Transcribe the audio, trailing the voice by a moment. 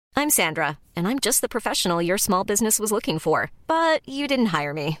I'm Sandra, and I'm just the professional your small business was looking for. But you didn't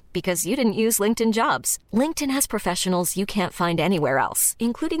hire me because you didn't use LinkedIn Jobs. LinkedIn has professionals you can't find anywhere else,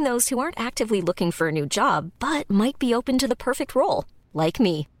 including those who aren't actively looking for a new job, but might be open to the perfect role, like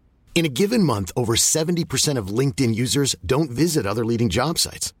me. In a given month, over 70% of LinkedIn users don't visit other leading job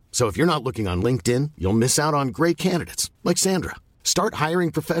sites. So if you're not looking on LinkedIn, you'll miss out on great candidates like Sandra. Start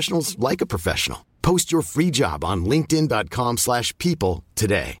hiring professionals like a professional. Post your free job on linkedin.com/people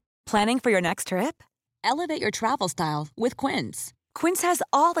today. Planning for your next trip? Elevate your travel style with Quince. Quince has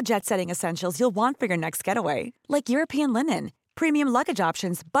all the jet-setting essentials you'll want for your next getaway, like European linen, premium luggage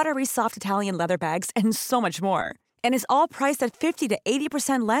options, buttery soft Italian leather bags, and so much more. And is all priced at 50 to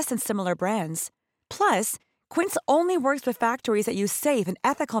 80% less than similar brands. Plus, Quince only works with factories that use safe and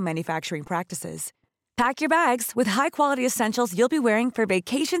ethical manufacturing practices. Pack your bags with high-quality essentials you'll be wearing for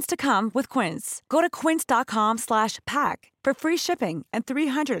vacations to come with Quince. Go to quince.com/pack for free shipping and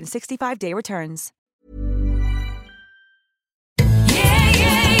 365-day returns.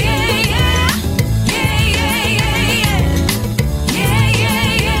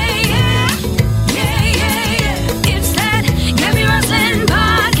 It's that Gabby Roslin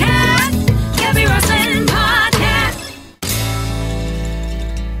podcast. Gabby Roslin podcast.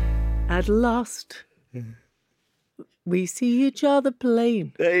 At last, we see each other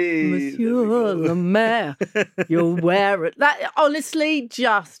plain. Hey. Monsieur le Maire, you'll wear it. That honestly,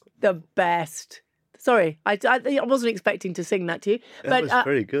 just the best. Sorry, I wasn't expecting to sing that to you. That was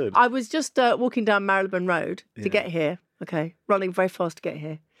very good. I was just walking down Marylebone Road to get here. Okay, running very fast to get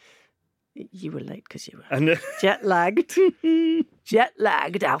here. You were late because you were jet-lagged.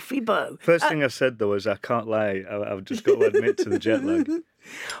 Jet-lagged Alfie Boe. First thing I said, though, was I can't lie. I've just got to admit to the jet lag.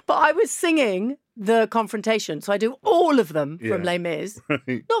 But I was singing the confrontation, so I do all of them from Les Mis.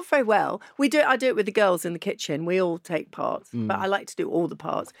 Right. Not very well. I do it with the girls in the kitchen. We all take parts, but I like to do all the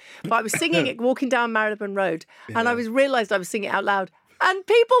parts. But I was singing it walking down Marylebone Road, and I realised I was singing it out loud, and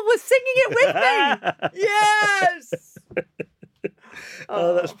people were singing it with me. Yes.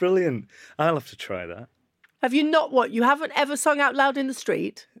 Oh, that's brilliant. I'll have to try that. Have you not? What, you haven't ever sung out loud in the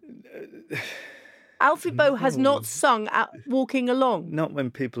street? Alfie Boe has not sung out walking along. Not when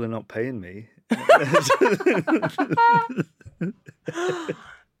people are not paying me.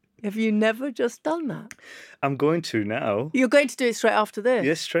 Have you never just done that? I'm going to now. You're going to do it straight after this?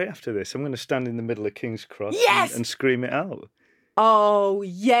 Yes, straight after this. I'm going to stand in the middle of King's Cross and scream it out. Oh,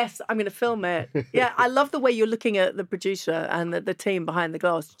 yes. I'm going to film it. Yeah, I love the way you're looking at the producer and the team behind the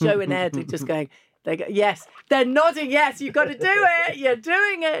glass. Joe and Ed are just going, yes. They're nodding, yes, you've got to do it. You're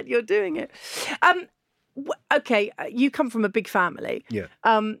doing it. You're doing it. Okay, you come from a big family. Yeah.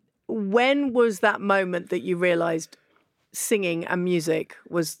 When was that moment that you realised singing and music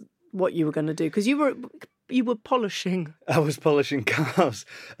was what you were going to do? Because you were polishing. I was polishing cars.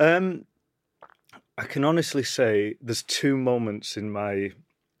 I can honestly say there's two moments in my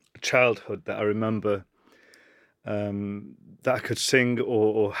childhood that I remember that I could sing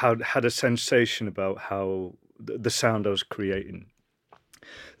or had a sensation about how the sound I was creating.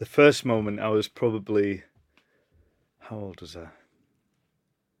 The first moment, I was probably, how old was I?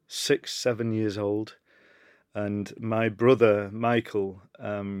 6, 7 years old. And my brother, Michael,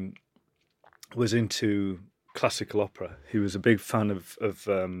 was into classical opera. He was a big fan of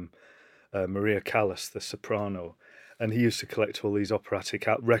Maria Callas, the soprano. And he used to collect all these operatic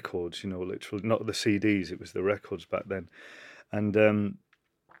records, literally, not the CDs, it was the records back then. And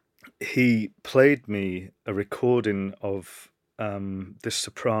he played me a recording of this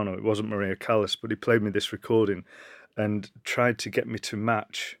soprano. It wasn't Maria Callas, but he played me this recording and tried to get me to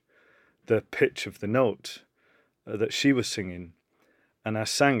match the pitch of the note that she was singing. And I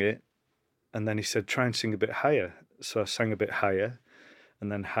sang it, and then he said, try and sing a bit higher. So I sang a bit higher,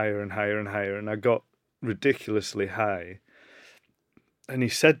 and then higher and higher and higher, and I got ridiculously high. And he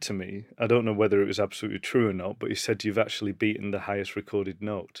said to me, I don't know whether it was absolutely true or not, but he said, you've actually beaten the highest recorded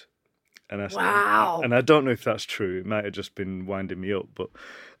note. And I said, wow. And I don't know if that's true. It might have just been winding me up, but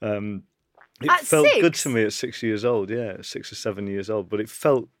it felt good to me at 6 years old. Yeah, 6 or 7 years old. But it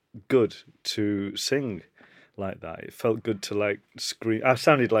felt good to sing like that. It felt good to scream. I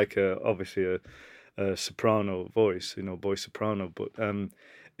sounded like obviously a soprano voice, boy soprano, but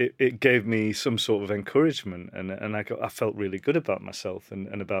it gave me some sort of encouragement, and I felt really good about myself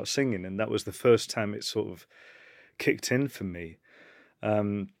and about singing, and that was the first time it sort of kicked in for me.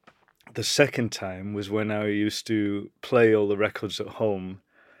 The second time was when I used to play all the records at home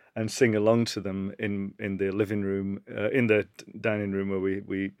and sing along to them in the living room, in the dining room where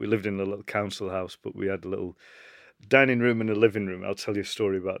we lived in a little council house, but we had a little dining room and a living room. I'll tell you a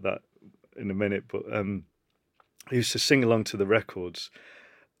story about that in a minute, but I used to sing along to the records,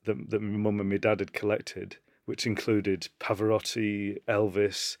 that my mum and my dad had collected, which included Pavarotti,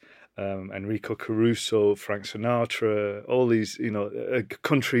 Elvis, Enrico Caruso, Frank Sinatra, all these,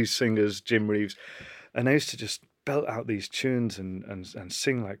 country singers, Jim Reeves. And I used to just belt out these tunes and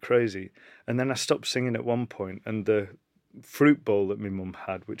sing like crazy. And then I stopped singing at one point, and the fruit bowl that my mum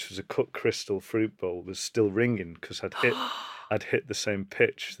had, which was a cut crystal fruit bowl, was still ringing because I'd hit the same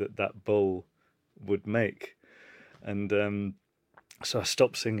pitch that bowl would make. And so I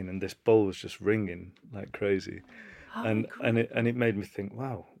stopped singing, and this bowl was just ringing like crazy. And it made me think,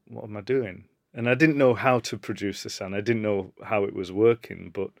 wow, what am I doing? And I didn't know how to produce the sound. I didn't know how it was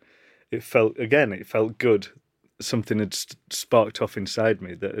working, but it felt good. Something had sparked off inside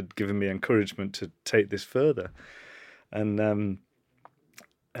me that had given me encouragement to take this further. And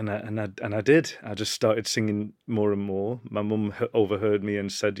I did. I just started singing more and more. My mum overheard me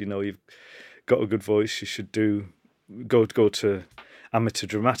and said, you've got a good voice. You should go to amateur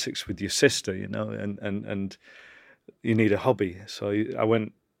dramatics with your sister, and you need a hobby. So I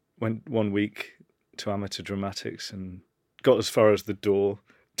went 1 week to amateur dramatics and got as far as the door,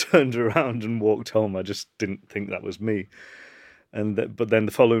 turned around and walked home. I just didn't think that was me. But then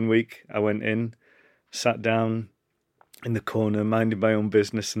the following week I went in, sat down in the corner, minding my own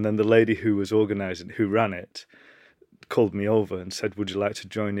business, and then the lady who was organising, who ran it, called me over and said, would you like to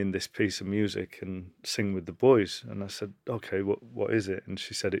join in this piece of music and sing with the boys? And I said, okay, what is it? And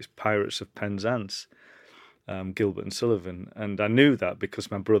she said, it's Pirates of Penzance, Gilbert and Sullivan. And I knew that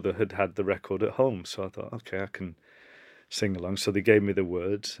because my brother had the record at home. So I thought, okay, I can sing along. So they gave me the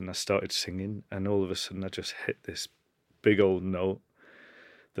words and I started singing, and all of a sudden I just hit this big old note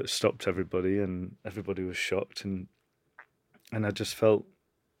that stopped everybody, and everybody was shocked, and I just felt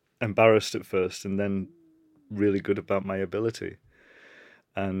embarrassed at first and then really good about my ability.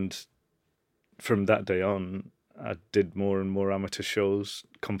 And from that day on, I did more and more amateur shows,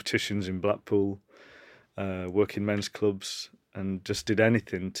 competitions in Blackpool, working men's clubs, and just did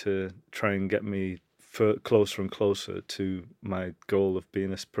anything to try and get me closer and closer to my goal of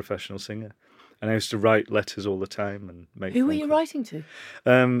being a professional singer. And I used to write letters all the time and make. Who were you writing to?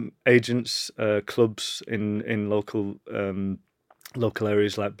 Agents, clubs in local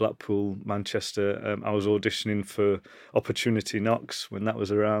areas like Blackpool, Manchester. I was auditioning for Opportunity Knocks when that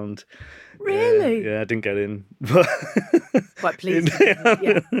was around. Really? Yeah, I didn't get in. Quite pleased.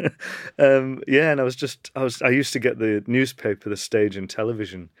 Yeah. And I used to get the newspaper, the stage and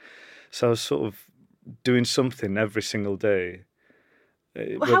television. So I was sort of doing something every single day.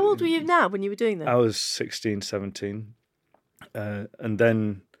 Well, how old were you now when you were doing that? I was 16, 17. And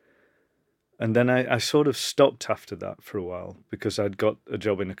then I sort of stopped after that for a while because I'd got a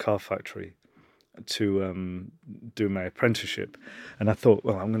job in a car factory to do my apprenticeship. And I thought,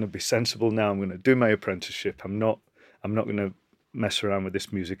 well, I'm going to be sensible now. I'm going to do my apprenticeship. I'm not going to mess around with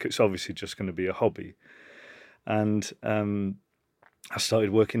this music. It's obviously just going to be a hobby. And I started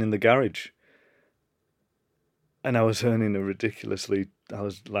working in the garage. And I was earning I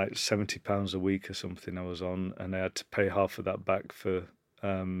was like £70 a week or something I was on, and I had to pay half of that back for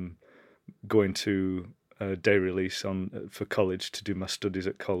going to a day release for college to do my studies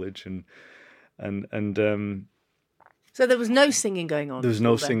at college, and so there was no singing going on. There was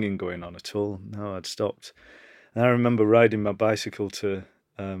no singing going on at all. No, I'd stopped. And I remember riding my bicycle to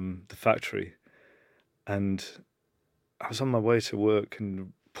the factory, and I was on my way to work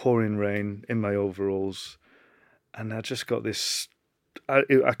and pouring rain in my overalls. And I just got this,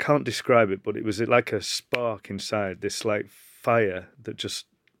 I can't describe it, but it was like a spark inside, this like fire that just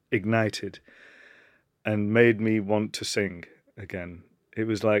ignited and made me want to sing again. It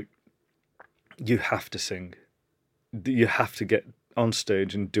was like, you have to sing. You have to get on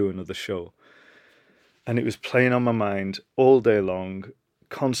stage and do another show. And it was playing on my mind all day long,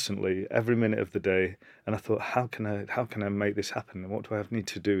 constantly, every minute of the day. And I thought, how can I make this happen? And what do I need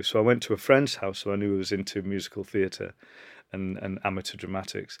to do? So I went to a friend's house who I knew was into musical theatre and amateur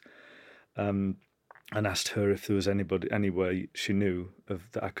dramatics, and asked her if there was any way she knew of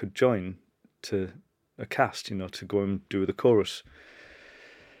that I could join to a cast, to go and do the chorus.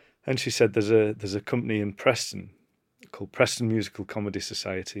 And she said, there's a company in Preston called Preston Musical Comedy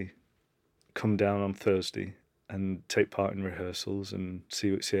Society. Come down on Thursday and take part in rehearsals and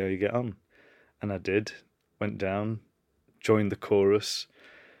see how you get on. And I did. Went down, joined the chorus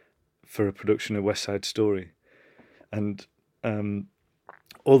for a production of West Side Story, and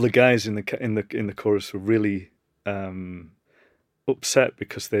all the guys in the chorus were really upset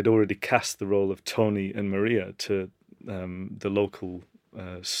because they'd already cast the role of Tony and Maria to the local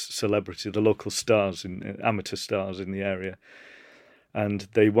celebrity, the local stars, amateur stars in the area. And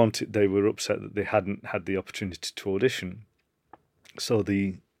they were upset that they hadn't had the opportunity to audition. So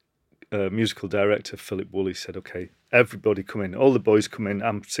the musical director, Philip Woolley, said, okay, everybody come in. All the boys come in.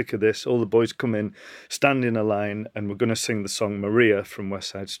 I'm sick of this. All the boys come in, stand in a line, and we're going to sing the song Maria from West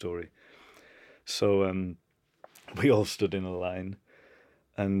Side Story. So we all stood in a line.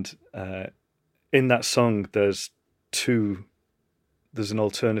 And in that song, there's an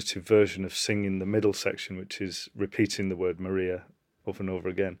alternative version of singing the middle section, which is repeating the word Maria over and over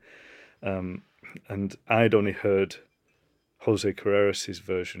again. And I'd only heard Jose Carreras'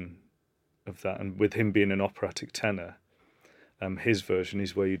 version of that, and with him being an operatic tenor, his version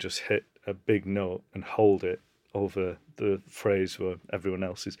is where you just hit a big note and hold it over the phrase where everyone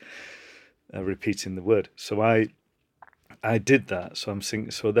else is repeating the word. So I did that. So I'm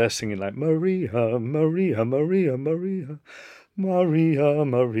singing. So they're singing like Maria, Maria, Maria, Maria, Maria,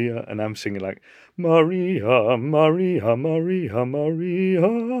 Maria, and I'm singing like Maria, Maria, Maria,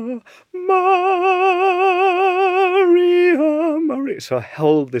 Maria, Maria, Maria. So I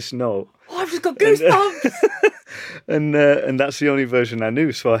held this note. Oh, I've just got goosebumps. And that's the only version I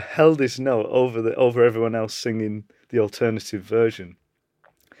knew. So I held this note over everyone else singing the alternative version.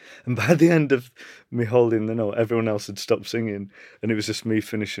 And by the end of me holding the note, everyone else had stopped singing, and it was just me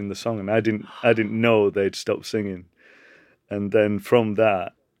finishing the song. And I didn't know they'd stopped singing. And then from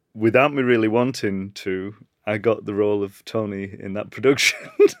that, without me really wanting to, I got the role of Tony in that production.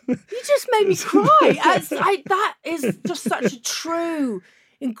 You just made me cry. That is just such a true,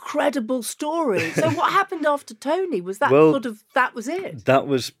 incredible story. So what happened after Tony? Was that that was it? That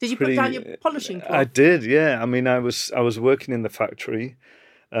was. Did you put down your polishing cloth? I did, yeah. I mean, I was working in the factory.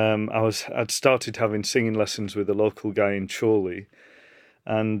 I'd started having singing lessons with a local guy in Chorley,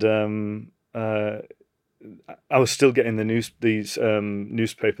 and I was still getting the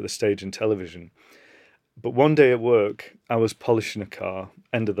newspaper, the Stage and Television. But one day at work, I was polishing a car,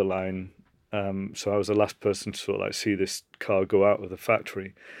 end of the line. So I was the last person to sort of like see this car go out of the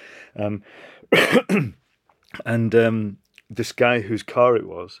factory. And this guy whose car it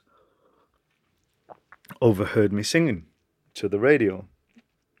was overheard me singing to the radio.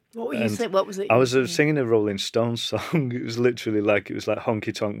 What were you saying? What was it? I was singing a Rolling Stones song. It was literally like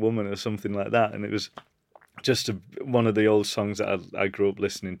Honky Tonk Woman or something like that. And it was just one of the old songs that I grew up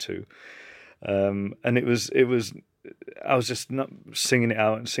listening to. And it was I was just not singing it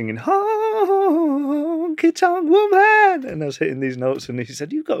out and singing Honky Tonk Woman, and I was hitting these notes, and he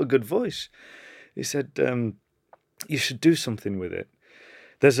said, "You've got a good voice." He said, "You should do something with it."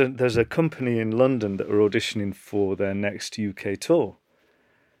 There's a company in London that are auditioning for their next UK tour,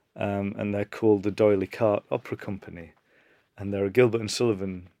 and they're called the D'Oyly Carte Opera Company, and they're a Gilbert and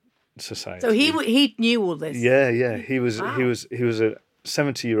Sullivan society. So he knew all this. Yeah. He was a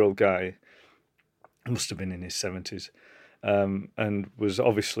 70-year-old guy. Must have been in his 70s, and was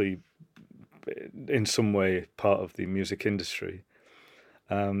obviously in some way part of the music industry.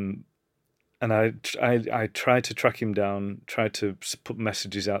 And I tried to track him down, tried to put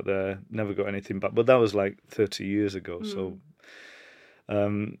messages out there, never got anything back. But that was like 30 years ago. So,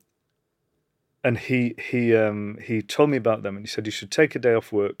 and he told me about them, and he said, "You should take a day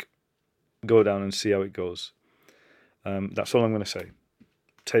off work, go down and see how it goes." That's all I'm going to say.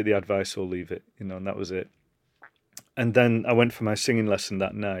 Take the advice or leave it, and that was it. And then I went for my singing lesson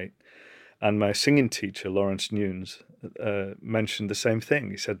that night, and my singing teacher, Lawrence Nunes, mentioned the same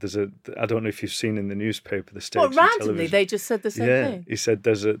thing. He said, I don't know if you've seen in the newspaper, the Stage and randomly, Television. they just said the same thing? He said,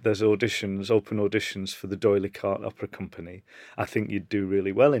 there's auditions, open auditions for the D'Oyly Carte Opera Company. I think you'd do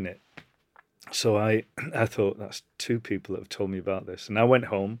really well in it. So I thought, that's two people that have told me about this. And I went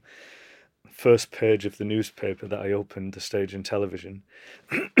home. First page of the newspaper that I opened, the Stage and Television,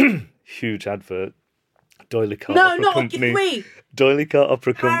 huge advert, D'Oyly Carte Opera Company. D'Oyly Carte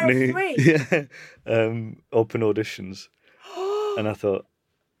Opera Company. Yeah. Open auditions. And I thought,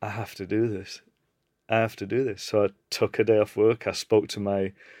 I have to do this. So I took a day off work. I spoke to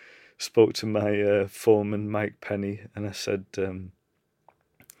my foreman, Mike Penny, and I said,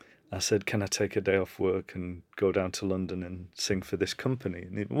 can I take a day off work and go down to London and sing for this company?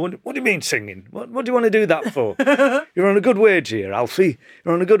 And he, what do you mean singing? What do you want to do that for? You're on a good wage here, Alfie.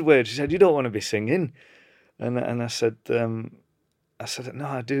 You're on a good wage. He said, you don't want to be singing. And I said, no,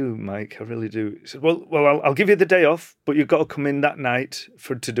 I do, Mike. I really do. He said, well, I'll give you the day off, but you've got to come in that night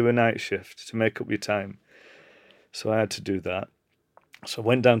to do a night shift to make up your time. So I had to do that. So I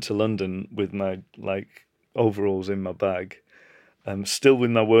went down to London with my overalls in my bag. Still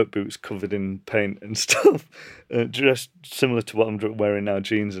with my work boots covered in paint and stuff, dressed similar to what I'm wearing now,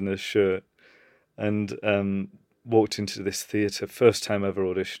 jeans and a shirt, and walked into this theatre, first time ever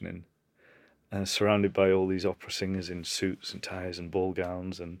auditioning, surrounded by all these opera singers in suits and ties and ball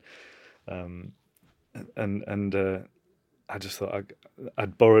gowns, and I I just thought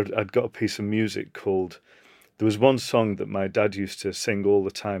I'd got a piece of music called. There was one song that my dad used to sing all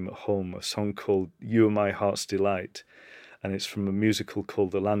the time at home, a song called "You Are My Heart's Delight," and it's from a musical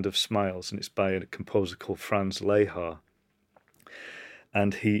called "The Land of Smiles," and it's by a composer called Franz Lehar.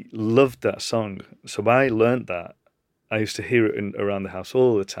 And he loved that song, so I learnt that. I used to hear it around the house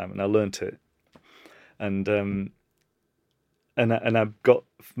all the time, and I learnt it. And I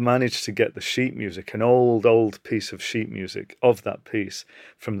managed to get the sheet music, an old piece of sheet music of that piece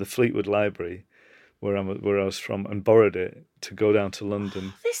from the Fleetwood Library, where I was from, and borrowed it to go down to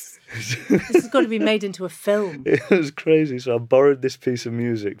London. This has got to be made into a film. It was crazy. So I borrowed this piece of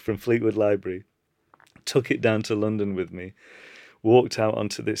music from Fleetwood Library, took it down to London with me, walked out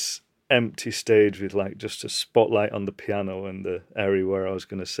onto this empty stage with like just a spotlight on the piano and the area where I was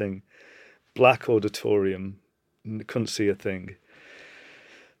going to sing. Black auditorium, couldn't see a thing.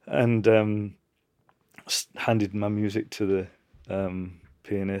 And handed my music to the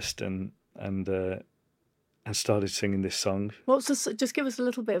pianist and started singing this song. What's this? Just give us a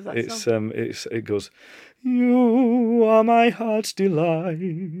little bit of that song. It goes, "You are my heart's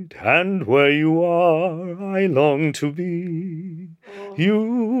delight, and where you are, I long to be.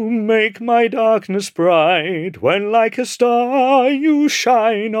 You make my darkness bright, when like a star you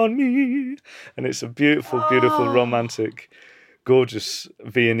shine on me." And it's a beautiful, romantic, gorgeous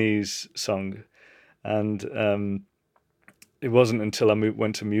Viennese song. And it wasn't until I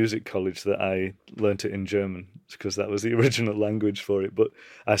went to music college that I learnt it in German, because that was the original language for it. But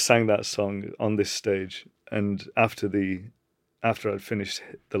I sang that song on this stage, and after I'd finished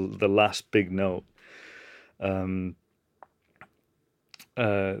the last big note,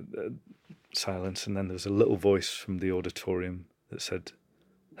 silence, and then there was a little voice from the auditorium that said,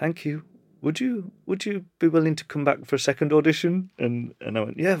 "Thank you. Would you be willing to come back for a second audition?" And I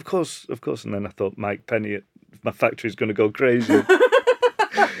went, "Yeah, of course." And then I thought, Mike Penny at my factory's going to go crazy.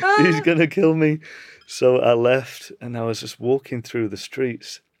 He's going to kill me. So I left, and I was just walking through the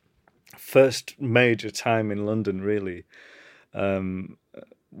streets. First major time in London, really.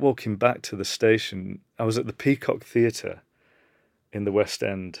 Walking back to the station, I was at the Peacock Theatre in the West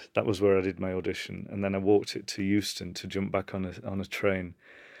End. That was where I did my audition. And then I walked it to Euston to jump back on a train.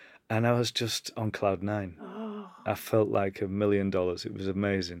 And I was just on cloud nine. Oh. I felt like $1 million. It was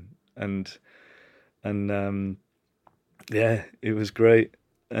amazing. And yeah, it was great.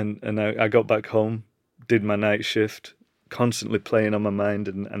 And I got back home, did my night shift, constantly playing on my mind.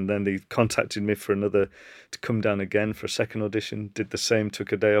 And then they contacted me to come down again for a second audition. Did the same,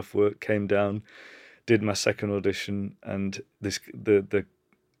 took a day off work, came down, did my second audition. And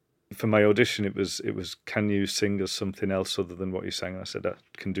for my audition, it was, "Can you sing us something else other than what you sang?" I said, "I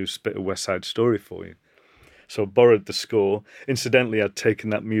can do a bit of West Side Story for you." So I borrowed the score. Incidentally, I'd taken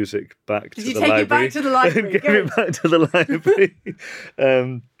that music back to the library. Did you take it back to the library? Gave it back to the library.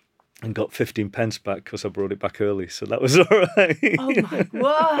 And got 15 pence back because I brought it back early. So that was all right. Oh, my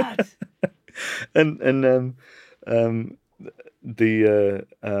word.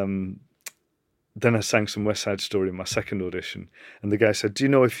 Then I sang some West Side Story in my second audition. And the guy said, "Do you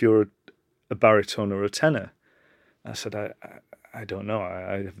know if you're a baritone or a tenor?" I said, I don't know.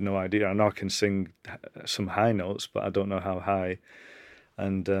 I have no idea. I know I can sing some high notes, but I don't know how high.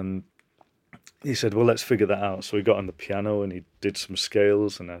 And he said, "Well, let's figure that out." So we got on the piano and he did some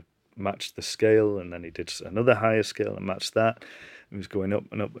scales, and I matched the scale, and then he did another higher scale and matched that. It was going up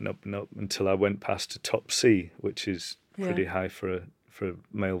and up and up and up until I went past to top C, which is pretty high for a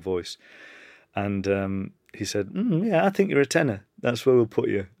male voice. And he said, "Yeah, I think you're a tenor. That's where we'll put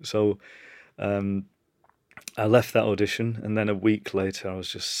you." So I left that audition, and then a week later I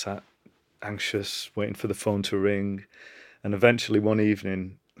was just sat anxious, waiting for the phone to ring. And eventually one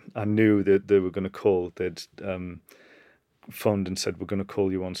evening I knew that they were going to call. They'd phoned and said, "We're going to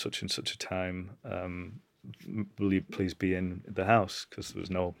call you on such and such a time. Will you please be in the house?" Because there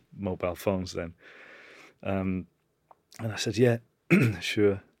was no mobile phones then. And I said, "Yeah,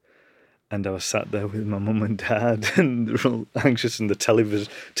 sure." And I was sat there with my mum and dad, and they were all anxious, and the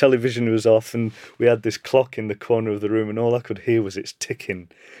television was off, and we had this clock in the corner of the room, and all I could hear was its ticking,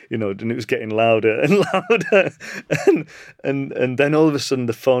 and it was getting louder and louder. And then all of a sudden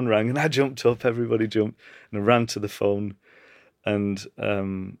the phone rang, and I jumped up, everybody jumped, and I ran to the phone, and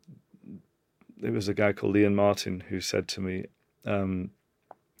it was a guy called Ian Martin who said to me,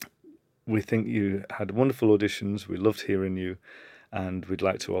 "We think you had wonderful auditions, we loved hearing you, and we'd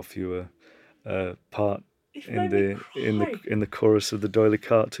like to offer you a part in the chorus of the D'Oyly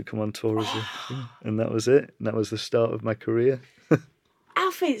Carte to come on tour as a." And that was it. And that was the start of my career.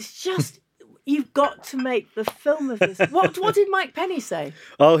 Alfie, it's just, you've got to make the film of this. What did Mike Penny say?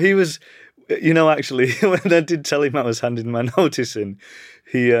 Oh, he was You know, actually, when I did tell him I was handing my notice in,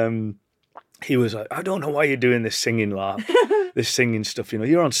 he was like, I don't know why you're doing this singing this singing stuff. You know,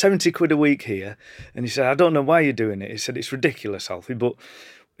 you're on 70 quid a week here. And he said, I don't know why you're doing it. He said, it's ridiculous, Alfie, but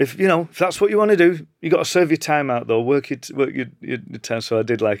if that's what you want to do, you got to serve your time out though, work your time. So I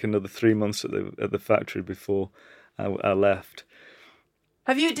did like another 3 months at the factory before I left.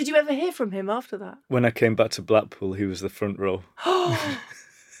 Did you ever hear from him after that? When I came back to Blackpool, he was the front row.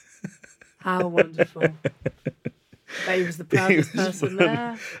 How wonderful. He was the proudest person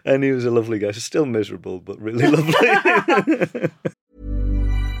there. And he was a lovely guy. Still miserable, but really lovely.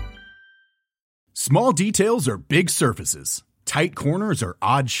 Small details are big surfaces. Tight corners are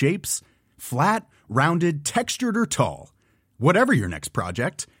odd shapes. Flat, rounded, textured, or tall. Whatever your next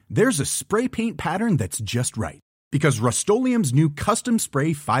project, there's a spray paint pattern that's just right. Because Rust-Oleum's new Custom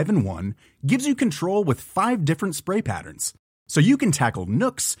Spray 5-in-1 gives you control with 5 different spray patterns. So you can tackle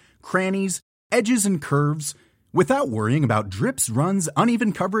nooks, crannies, edges, and curves without worrying about drips, runs,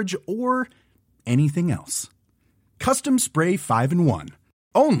 uneven coverage, or anything else. Custom Spray 5-in-1.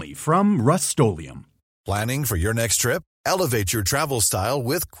 Only from Rust-Oleum. Planning for your next trip? Elevate your travel style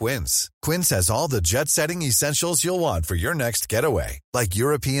with Quince. Quince has all the jet-setting essentials you'll want for your next getaway, like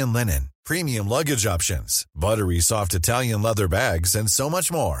European linen, premium luggage options, buttery soft Italian leather bags, and so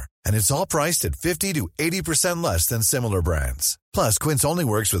much more. And it's all priced at 50 to 80% less than similar brands. Plus, Quince only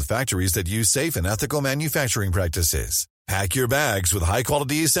works with factories that use safe and ethical manufacturing practices. Pack your bags with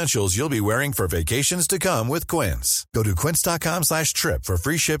high-quality essentials you'll be wearing for vacations to come with Quince. Go to quince.com/trip for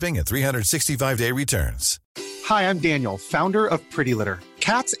free shipping and 365-day returns. Hi, I'm Daniel, founder of Pretty Litter.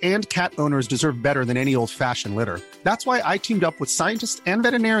 Cats and cat owners deserve better than any old-fashioned litter. That's why I teamed up with scientists and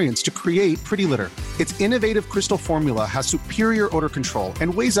veterinarians to create Pretty Litter. Its innovative crystal formula has superior odor control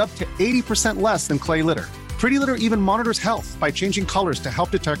and weighs up to 80% less than clay litter. Pretty Litter even monitors health by changing colors to help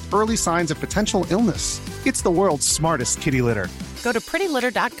detect early signs of potential illness. It's the world's smartest kitty litter. Go to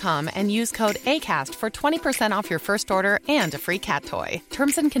prettylitter.com and use code ACAST for 20% off your first order and a free cat toy.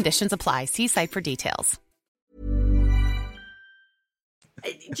 Terms and conditions apply. See site for details.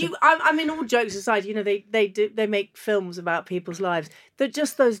 I mean, all jokes aside, you know, they make films about people's lives. They're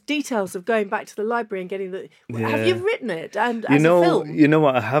just those details of going back to the library and getting the. Yeah. Have you written it? And as a film, you know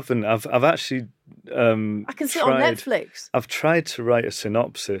what? I haven't. I've actually. I can see it on Netflix. I've tried to write a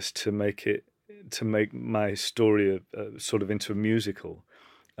synopsis to make my story a sort of into a musical.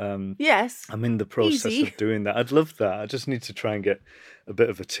 Yes, I'm in the process of doing that. I'd love that. I just need to try and get a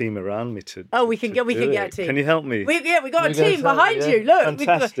bit of a team around me to. We can get a team. Can you help me? We got a team behind you. Look,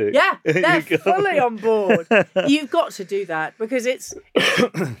 fantastic. They're fully on board. You've got to do that because it's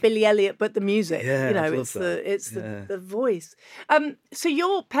Billy Elliot, but the music. Yeah, you know, it's the voice. So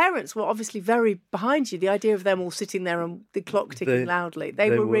your parents were obviously very behind you. The idea of them all sitting there and the clock ticking loudly.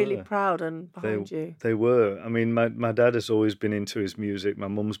 They were really proud and behind you. They were. I mean, my dad has always been into his music. My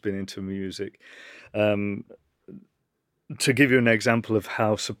mum's been into music. To give you an example of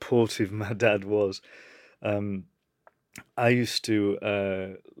how supportive my dad was, I used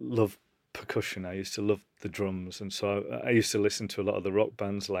to love percussion. I used to love the drums, and so I used to listen to a lot of the rock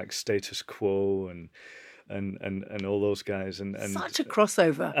bands like Status Quo and all those guys. And such a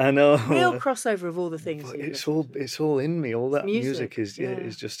crossover. I know, real crossover of all the things. But it's all in me. All that music is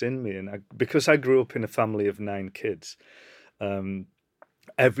just in me, and because I grew up in a family of 9 kids.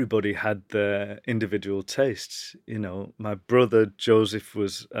 Everybody had their individual tastes. You know, my brother Joseph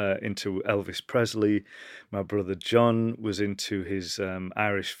was into Elvis Presley. My brother John was into his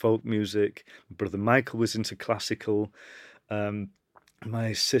Irish folk music. My brother Michael was into classical.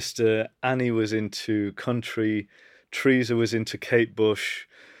 My sister Annie was into country. Teresa was into Kate Bush.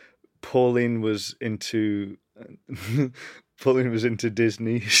 Pauline was into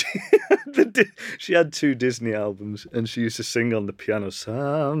Disney. She had 2 Disney albums, and she used to sing on the piano,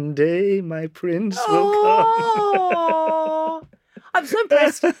 "Someday my prince will come." I'm so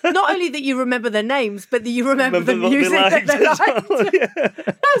impressed. Not only that you remember their names, but that you remember the music that they liked. Well, yeah.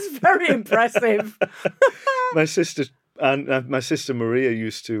 That's very impressive. My sister Maria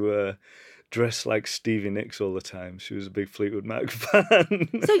used to dress like Stevie Nicks all the time. She was a big Fleetwood Mac fan.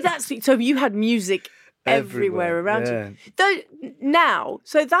 So you had music everywhere around you. Though now,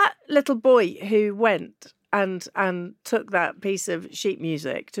 so that little boy who went and took that piece of sheet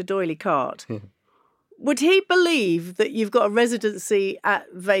music to D'Oyly Carte, would he believe that you've got a residency at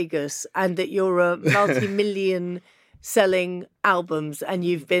Vegas and that you're a multi-million selling albums and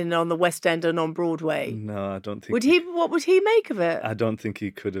you've been on the West End and on Broadway? No, I don't think. What would he make of it? I don't think he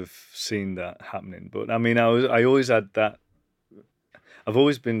could have seen that happening. But I mean, I always had that. I've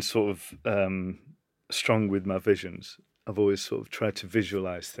always been sort of strong with my visions. I've always sort of tried to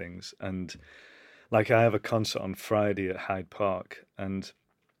visualize things. And like I have a concert on Friday at Hyde Park, and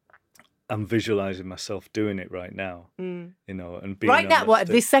I'm visualizing myself doing it right now, you know, and being Right on now, that what, at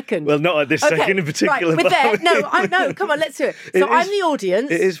stage. this second? Well, not at this second in particular. Right, but I know, come on, let's do it. So I'm the audience.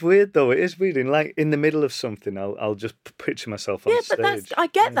 It is weird, though. It is weird. In the middle of something, I'll just picture myself on stage. Yeah, but I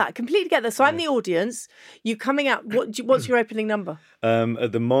get that, completely get that. So I'm the audience. You coming out, what's your opening number?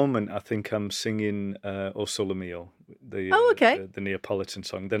 At the moment, I think I'm singing O Sole Mio, the Neapolitan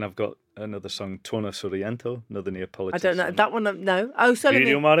song. Then I've got another song, Torna Sorriento, another Neapolitan I don't know. song. That one, no. Oh, Sole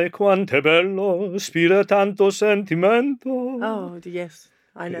Video Mio. mare quanto è bello, spira tanto sentimento. Oh, yes.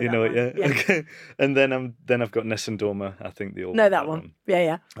 I know you that know one. it, yeah. Okay. And then I've got Nessun Dorma, I think the old No, that one.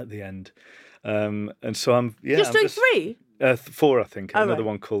 Yeah. at the end. And so I'm Just doing three? 4, I think. Oh, Another right.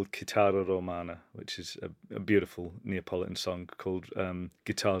 one called Chitarra Romana, which is a beautiful Neapolitan song called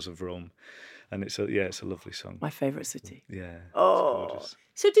Guitars of Rome, and it's a lovely song. My favourite city. Yeah. Oh. It's gorgeous.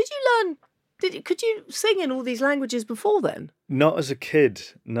 So did you learn? Could you sing in all these languages before then? Not as a kid,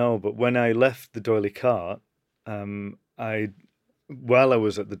 no. But when I left the Doyley Cart, while I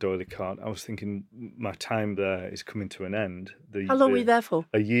was at the Doyley Cart, I was thinking my time there is coming to an end. How long were you there for?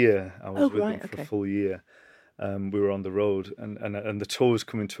 A year. I was with them for okay. a full year. We were on the road, and the tour was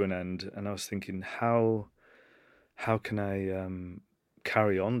coming to an end. And I was thinking, how can I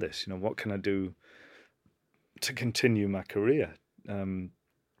carry on this? You know, what can I do to continue my career?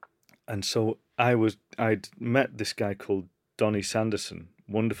 And so I'd met this guy called Donny Sanderson,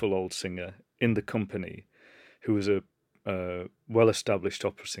 wonderful old singer in the company, who was a well-established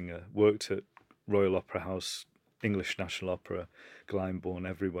opera singer, worked at Royal Opera House, English National Opera, Glyndebourne,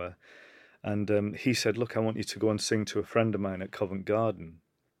 everywhere. And he said, look, I want you to go and sing to a friend of mine at Covent Garden,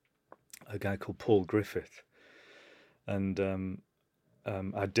 a guy called Paul Griffith. And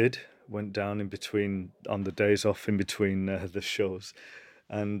I did, went down on the days off in between the shows,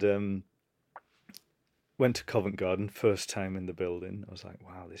 and went to Covent Garden, first time in the building. I was like,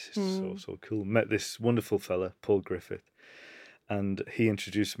 wow, this is so cool. Met this wonderful fella, Paul Griffith, and he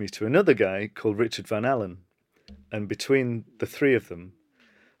introduced me to another guy called Richard Van Allen. And between the three of them,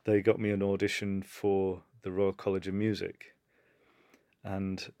 they got me an audition for the Royal College of Music.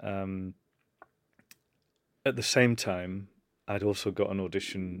 And at the same time, I'd also got an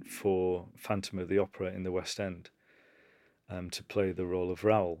audition for Phantom of the Opera in the West End to play the role of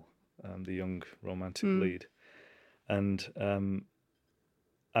Raoul, the young romantic lead. And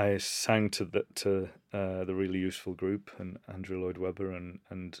I sang to the Really Useful Group and Andrew Lloyd Webber,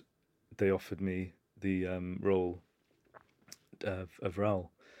 and they offered me the role of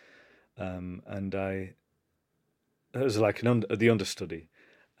Raoul. And it was like the understudy,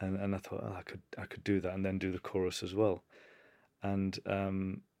 and I thought, oh, I could do that and then do the chorus as well, and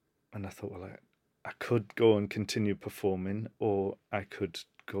I thought, well, I could go and continue performing, or I could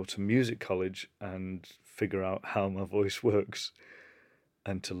go to music college and figure out how my voice works,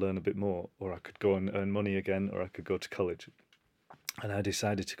 and to learn a bit more, or I could go and earn money again, or I could go to college. And I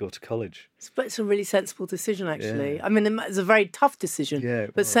decided to go to college. But it's a really sensible decision, actually. Yeah. I mean, it's a very tough decision, it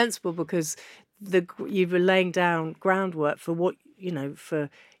but was. sensible, because you were laying down groundwork for what, for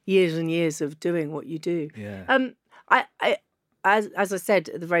years and years of doing what you do. Yeah. As I said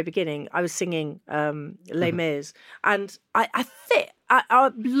at the very beginning, I was singing Les Mis, and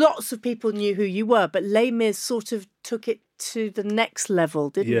lots of people knew who you were, but Les Mis sort of took it to the next level,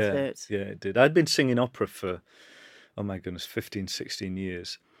 didn't it? Yeah, it did. I'd been singing opera for, oh my goodness, 15, 16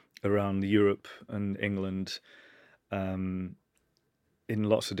 years around Europe and England, in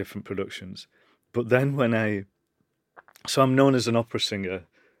lots of different productions. But then so I'm known as an opera singer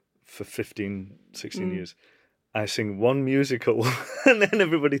for 15, 16 years. I sing one musical, and then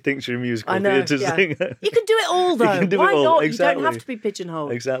everybody thinks you're a musical theatre singer. You can do it all, though. You can do Why it all. not? Exactly. You don't have to be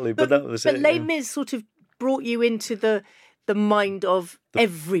pigeonholed. Exactly, but that was it. it. But Les Mis sort of brought you into the mind of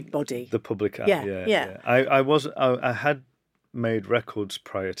everybody. The public eye. Yeah. I had made records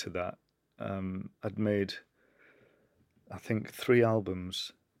prior to that. I'd made, I think, 3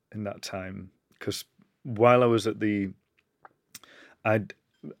 albums in that time, because while I was at I'd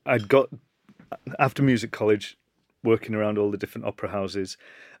got, after music college, working around all the different opera houses,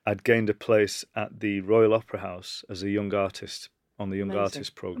 I'd gained a place at the Royal Opera House as a young artist on the Young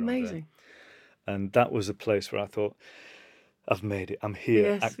Artist programme. Amazing. There. And that was a place where I thought, I've made it. I'm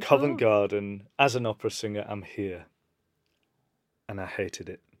here Yes, at Covent Garden as an opera singer. I'm here. And I hated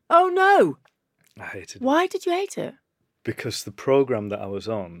it. Oh, no. I hated it. Why did you hate it? Because the programme that I was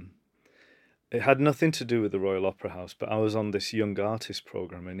on, it had nothing to do with the Royal Opera House, but I was on this young artist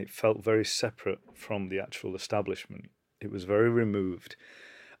programme, and it felt very separate from the actual establishment. It was very removed,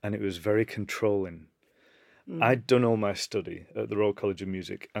 and it was very controlling. I'd done all my study at the Royal College of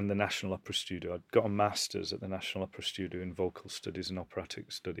Music and the National Opera Studio. I'd got a master's at the National Opera Studio in vocal studies and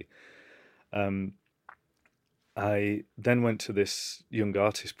operatic study. I then went to this young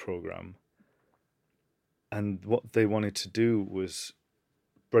artist program, and what they wanted to do was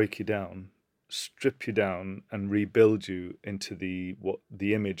break you down, strip you down, and rebuild you into the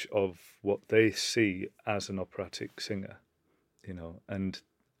image of what they see as an operatic singer, and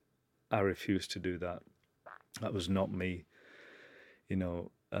I refused to do that. That was not me, I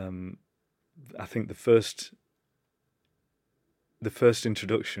think the first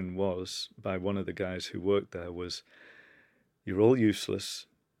introduction was by one of the guys who worked there was, "You're all useless,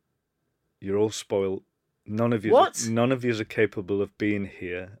 you're all spoiled. None of you are capable of being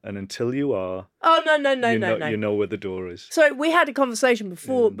here, and until you are, no. You know where the door is." So we had a conversation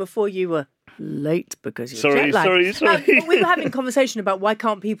before you were late because you're jet lagged. Sorry. We were having a conversation about why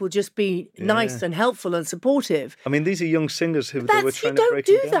can't people just be nice and helpful and supportive. I mean, these are young singers who they were trying to break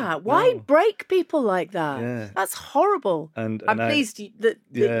you them don't do down. that. Why break people like that? Yeah. That's horrible. And I'm pleased that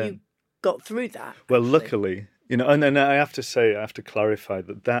you got through that. Well, luckily, and I have to clarify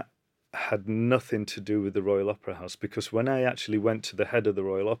that had nothing to do with the Royal Opera House, because when I actually went to the head of the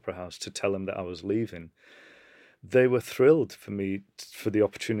Royal Opera House to tell him that I was leaving, they were thrilled for the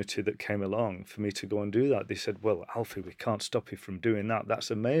opportunity that came along for me to go and do that. They said, "Well, Alfie, we can't stop you from doing that. That's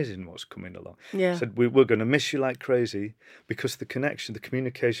amazing what's coming along." Yeah. I said, we're going to miss you like crazy, because the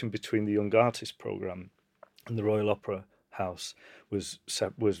communication between the Young Artist Programme and the Royal Opera House was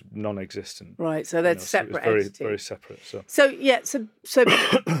non-existent. Right, so they're separate very, entities. very separate. So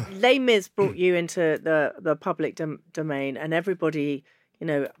Les Mis brought you into the public domain, and everybody,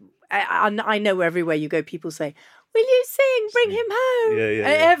 I know everywhere you go, people say, "Will you sing? Bring him home."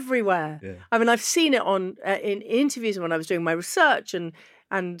 Yeah. Everywhere. Yeah. I mean, I've seen it on in interviews when I was doing my research, and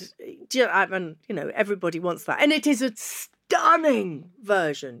everybody wants that, and it is a stunning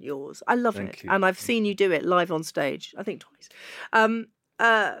version, yours. I love Thank it. you. And I've seen you do it live on stage, I think twice.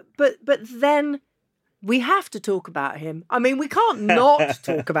 But then we have to talk about him. I mean, we can't not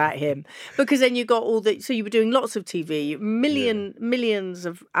talk about him, because then you got so you were doing lots of TV, millions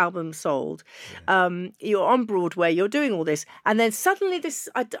of albums sold. You're on Broadway, you're doing all this. And then suddenly this,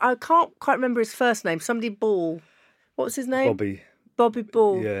 I can't quite remember his first name, somebody Ball. What was his name? Bobby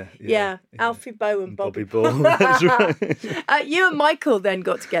Ball. Yeah. Alfie Boe and Bobby Ball. That's right. You and Michael then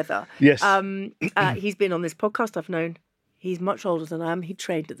got together. Yes. He's been on this podcast I've known. He's much older than I am. He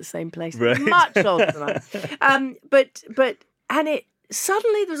trained at the same place. Right. Much older than I am. But it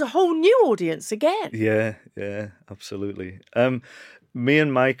suddenly there's a whole new audience again. Yeah, absolutely. Me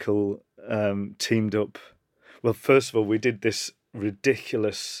and Michael teamed up. Well, first of all, we did this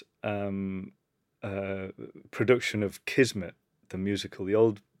ridiculous production of Kismet, the musical, the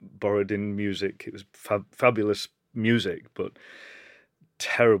old borrowed-in music. It was fabulous music, but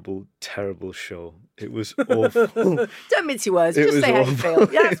terrible show. It was awful. Don't mince your words. Just say how you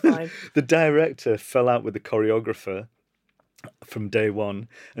feel. Yeah, that's fine. The director fell out with the choreographer from day one,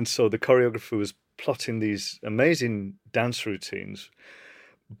 and so the choreographer was plotting these amazing dance routines.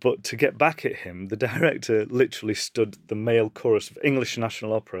 But to get back at him, the director literally stood the male chorus of English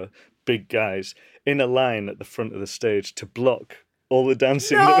National Opera, big guys, in a line at the front of the stage to block all the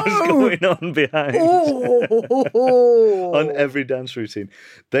dancing that was going on behind. On every dance routine.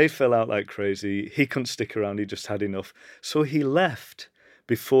 They fell out like crazy. He couldn't stick around. He just had enough. So he left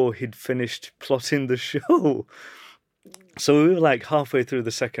before he'd finished plotting the show. So we were like halfway through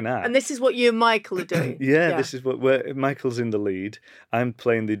the second act. And this is what you and Michael are doing? Yeah, this is what Michael's in the lead. I'm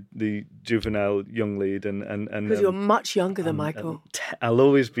playing the juvenile young lead, and because you're much younger than Michael. I'll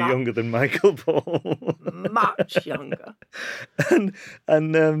always be younger than Michael Paul. Much younger.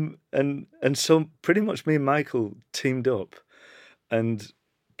 And so pretty much me and Michael teamed up and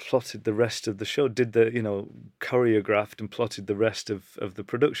plotted the rest of the show. Did choreographed and plotted the rest of the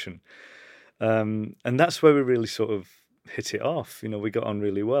production. And that's where we really sort of hit it off. We got on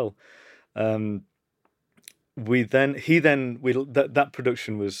really well. That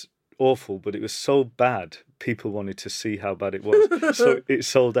production was awful, but it was so bad, people wanted to see how bad it was. So it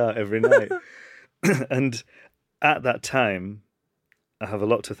sold out every night. And at that time, I have a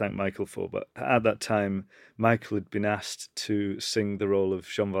lot to thank Michael for, but at that time, Michael had been asked to sing the role of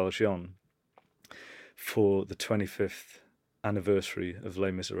Jean Valjean for the 25th anniversary of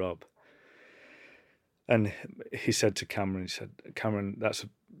Les Miserables. And he said to Cameron, Cameron, that's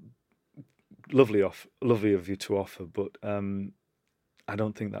lovely of you to offer, but I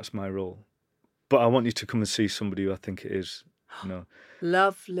don't think that's my role. But I want you to come and see somebody who I think it is.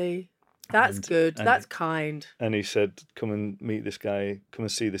 Lovely. That's good. That's kind. And he said, come and meet this guy. Come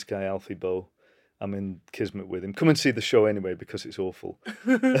and see this guy, Alfie Boe. I'm in kismet with him. Come and see the show anyway because it's awful.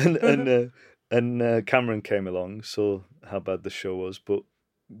 and Cameron came along, saw how bad the show was, but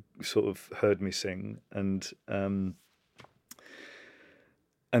sort of heard me sing. And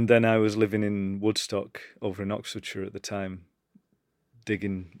then I was living in Woodstock over in Oxfordshire at the time,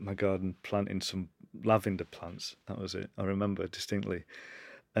 digging my garden, planting some lavender plants. That was it. I remember distinctly.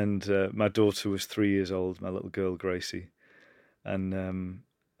 And my daughter was 3 years old, my little girl Gracie. And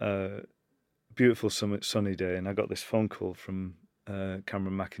beautiful sunny day, and I got this phone call from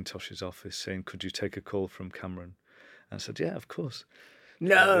Cameron McIntosh's office saying, "Could you take a call from Cameron?" And I said, "Yeah, of course."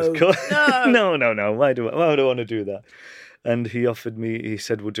 No. No. Why do I want to do that? And he offered me. He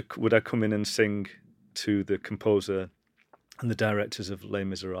said, "Would I come in and sing to the composer and the directors of Les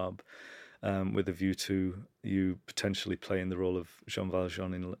Miserables, with a view to you potentially playing the role of Jean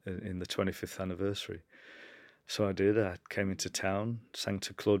Valjean in the 25th anniversary?" So I did. I came into town, sang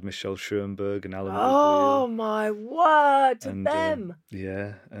to Claude Michel Schoenberg and Alan Oh Rublier. my word! To them.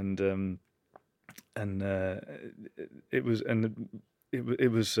 Yeah, and it was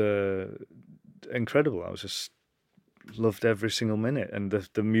incredible. I was just loved every single minute, and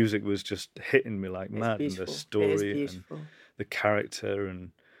the music was just hitting me like mad, and the story and the character,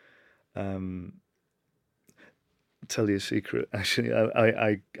 and tell you a secret. Actually,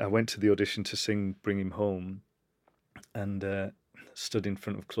 I went to the audition to sing "Bring Him Home," and stood in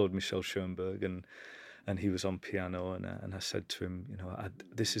front of Claude Michel Schoenberg, and he was on piano, and I said to him,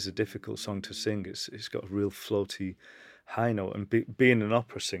 this is a difficult song to sing. It's got a real floaty high note, and being an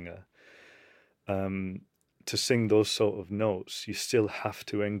opera singer, to sing those sort of notes, you still have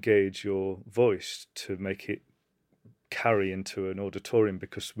to engage your voice to make it carry into an auditorium,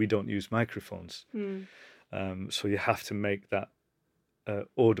 because we don't use microphones. So you have to make that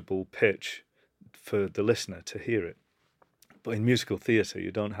audible pitch for the listener to hear it. But in musical theatre,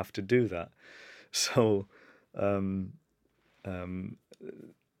 you don't have to do that. So,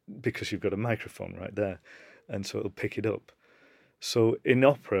 because you've got a microphone right there, and so it'll pick it up. So in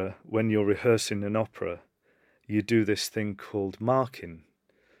opera, when you're rehearsing an opera, you do this thing called marking.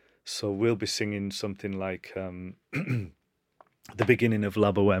 So we'll be singing something like the beginning of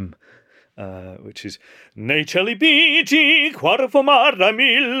La Bohème, which is "Nei cieli bigi, quare fumara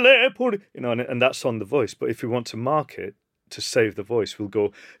mille pur," and that's on the voice. But if we want to mark it, to save the voice, we'll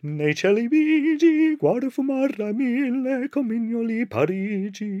go "Nei cieli bigi, quare fumara mille comignoli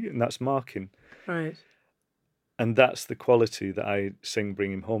Parigi," and that's marking. Right. And that's the quality that I sing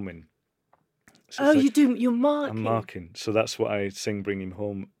 "Bring Him Home" in. So you do. You're marking. I'm marking. So that's what I sing "Bring Him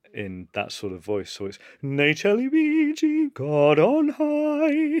Home" in, that sort of voice. So it's "Nei cieli bigi, God on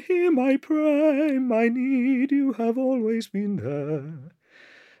high, hear my prayer, my need, you have always been there."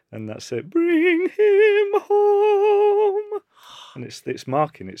 And that's it. "Bring him home." And it's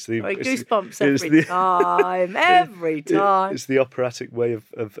marking. It's the goosebumps every time. Every time. It's the operatic way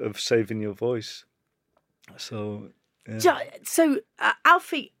of saving your voice. So. Yeah. So,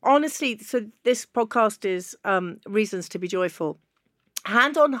 Alfie, honestly, so this podcast is Reasons to be Joyful.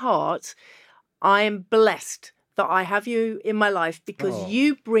 Hand on heart, I am blessed that I have you in my life, because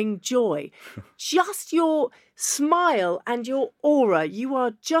you bring joy. Just your smile and your aura. You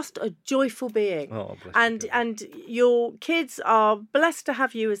are just a joyful being. Oh, bless you. And your kids are blessed to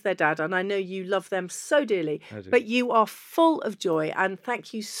have you as their dad, and I know you love them so dearly. I do. But you are full of joy, and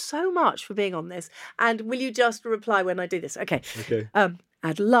thank you so much for being on this. And will you just reply when I do this? Okay.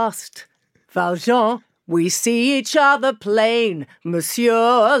 At last, Valjean, we see each other plain.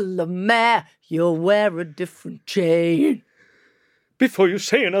 Monsieur le Maire, you'll wear a different chain. Before you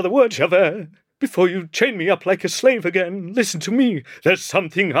say another word, Javert, before you chain me up like a slave again, listen to me. There's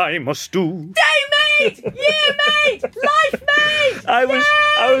something I must do. Day mate! Year mate! Life mate! I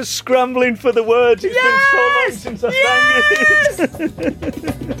was scrambling for the words. It's been so long since I sang it.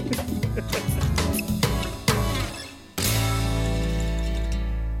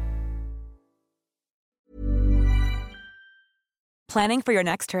 Planning for your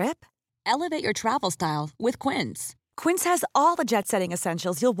next trip? Elevate your travel style with Quince. Quince has all the jet-setting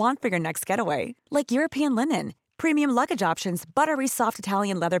essentials you'll want for your next getaway, like European linen, premium luggage options, buttery soft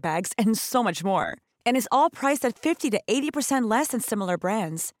Italian leather bags, and so much more. And is all priced at 50 to 80% less than similar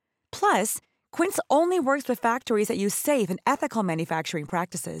brands. Plus, Quince only works with factories that use safe and ethical manufacturing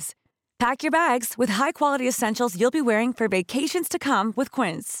practices. Pack your bags with high-quality essentials you'll be wearing for vacations to come with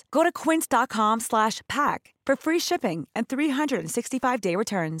Quince. Go to quince.com/pack for free shipping and 365-day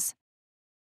returns.